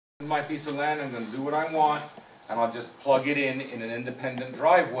my piece of land, I'm going to do what I want, and I'll just plug it in an independent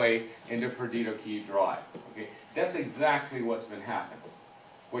driveway into Perdido Key Drive. Okay? That's exactly what's been happening.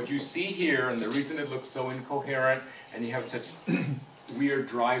 What you see here, and the reason it looks so incoherent, and you have such weird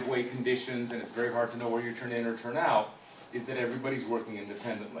driveway conditions, and it's very hard to know where you turn in or turn out, is that everybody's working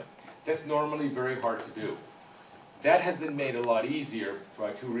independently. That's normally very hard to do. That has been made a lot easier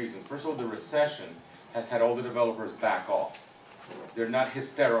for two reasons. First of all, the recession has had all the developers back off. They're not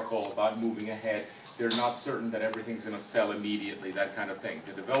hysterical about moving ahead. They're not certain that everything's going to sell immediately, that kind of thing.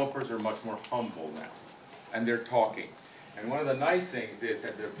 The developers are much more humble now, and they're talking. And one of the nice things is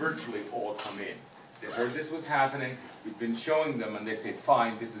that they're virtually all come in. They heard this was happening, we've been showing them, and they say,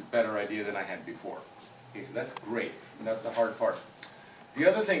 fine, this is a better idea than I had before. Okay, so that's great, and that's the hard part. The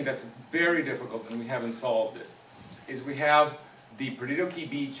other thing that's very difficult, and we haven't solved it, is we have the Perdido Key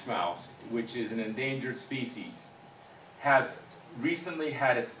beach mouse, which is an endangered species, has recently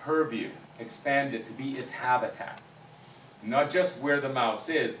had its purview expanded to be its habitat. Not just where the mouse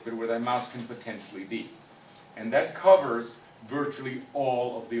is, but where the mouse can potentially be. And that covers virtually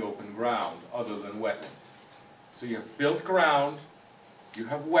all of the open ground, other than wetlands. So you have built ground, you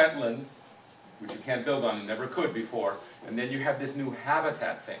have wetlands, which you can't build on and never could before, and then you have this new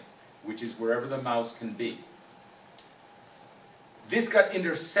habitat thing, which is wherever the mouse can be. This got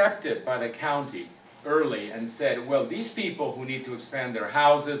intercepted by the county early and said, well, these people who need to expand their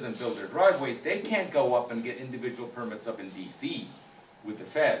houses and build their driveways, they can't go up and get individual permits up in DC with the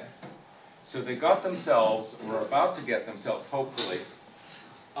feds. So they got themselves, or are about to get themselves, hopefully,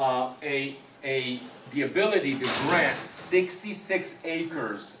 the ability to grant 66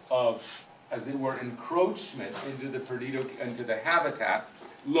 acres of, as it were, encroachment into the Perdido, into the habitat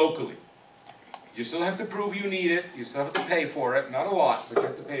locally. You still have to prove you need it, you still have to pay for it, not a lot, but you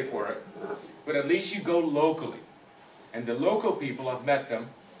have to pay for it. But at least you go locally. And the local people, I've met them,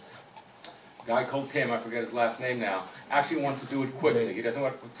 a guy called Tim, I forget his last name now, actually wants to do it quickly. He doesn't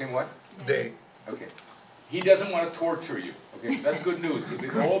want, Tim what? Day. Okay. He doesn't want to torture you. Okay, so that's good news. If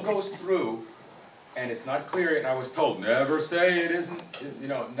it all goes through, and it's not clear, and I was told, never say it isn't, you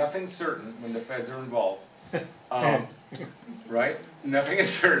know, nothing's certain when the feds are involved. Right? Nothing is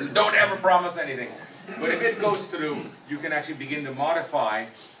certain. Don't ever promise anything. But if it goes through, you can actually begin to modify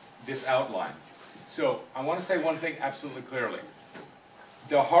this outline. So I want to say one thing absolutely clearly.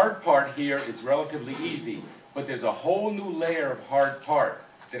 The hard part here is relatively easy, but there's a whole new layer of hard part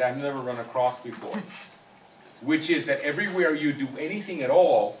that I've never run across before, which is that everywhere you do anything at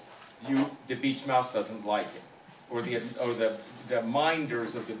all, the beach mouse doesn't like it, or the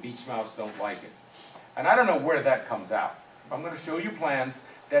minders of the beach mouse don't like it. And I don't know where that comes out. I'm going to show you plans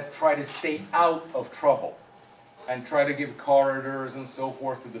that try to stay out of trouble and try to give corridors and so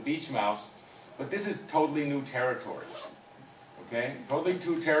forth to the beach mouse, but this is totally new territory. Okay? Totally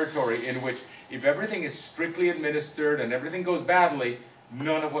new territory in which if everything is strictly administered and everything goes badly,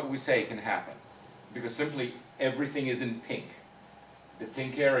 none of what we say can happen. Because simply everything is in pink. The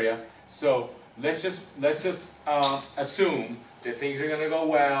pink area. So let's just assume that things are going to go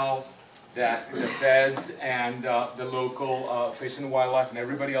well, that the feds and the local Fish and Wildlife and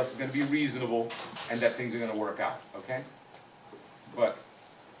everybody else is going to be reasonable, and that things are going to work out, okay? But,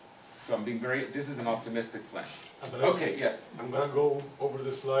 so I'm being very, this is an optimistic plan. Andres, okay, yes? I'm going to go over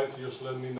the slides, just let me know.